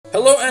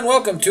Hello and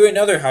welcome to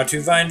another how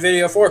to find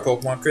video for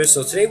Pokemon Chris.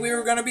 So today we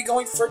are going to be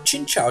going for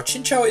Chinchou.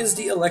 Chinchou is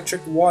the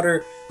electric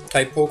water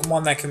type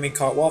Pokemon that can be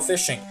caught while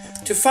fishing.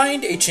 To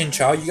find a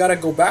Chinchou, you gotta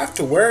go back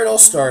to where it all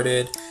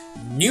started,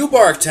 New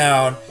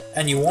Barktown,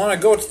 and you want to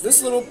go to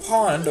this little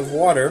pond of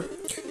water.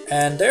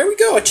 And there we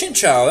go, a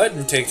Chinchou. That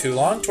didn't take too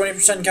long.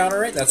 20%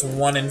 counter rate, that's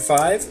 1 in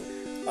 5.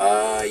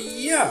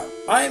 Yeah,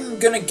 I'm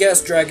gonna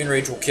guess Dragon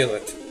Rage will kill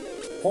it.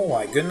 Oh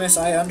my goodness,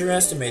 I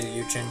underestimated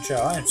you, Chinchou.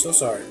 I am so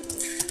sorry.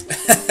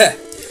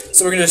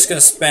 So we're just gonna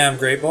spam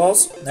Great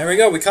Balls. There we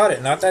go, we caught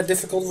it. Not that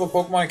difficult of a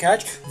Pokemon to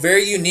catch.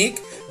 Very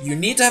unique. You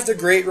need to have the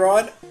Great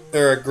Rod,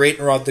 or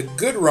the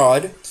Good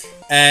Rod.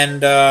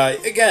 And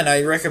again,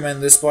 I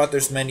recommend this spot.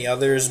 There's many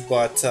others,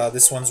 but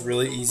this one's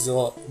really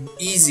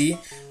easy.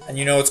 And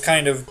you know, it's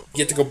kind of, you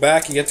get to go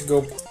back, you get to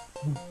go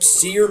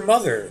see your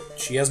mother.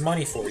 She has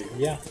money for you,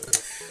 yeah.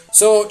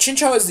 So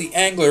Chinchou is the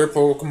angler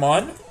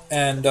Pokemon,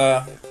 and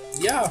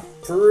yeah,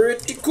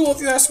 pretty cool if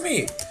you ask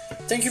me.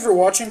 Thank you for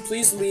watching.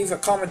 Please leave a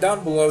comment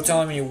down below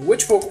telling me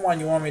which Pokemon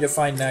you want me to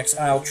find next.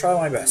 I'll try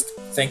my best.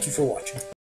 Thank you for watching.